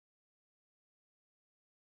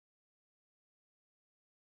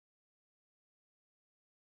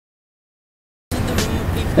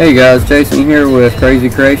Hey guys, Jason here with Crazy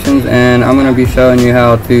Creations, and I'm going to be showing you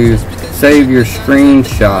how to save your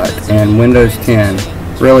screenshot in Windows 10.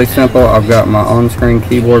 Really simple. I've got my on-screen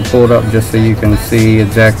keyboard pulled up just so you can see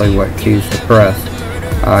exactly what keys to press.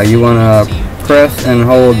 You want to press and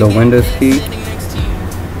hold the Windows key.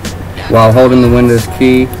 While holding the Windows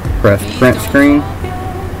key, press print screen.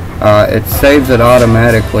 It saves it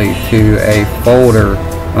automatically to a folder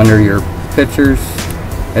under your pictures.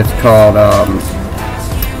 It's called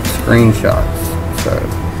screenshots. So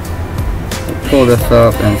we'll pull this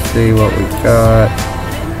up and see what we've got.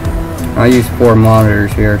 I use 4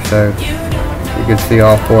 monitors here, so you can see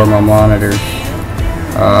all 4 of my monitors.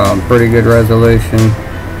 Pretty good resolution.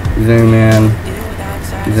 Zoom in,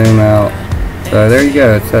 zoom out. So there you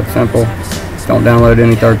go. It's that simple. Don't download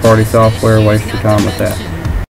any third-party software. Waste your time with that.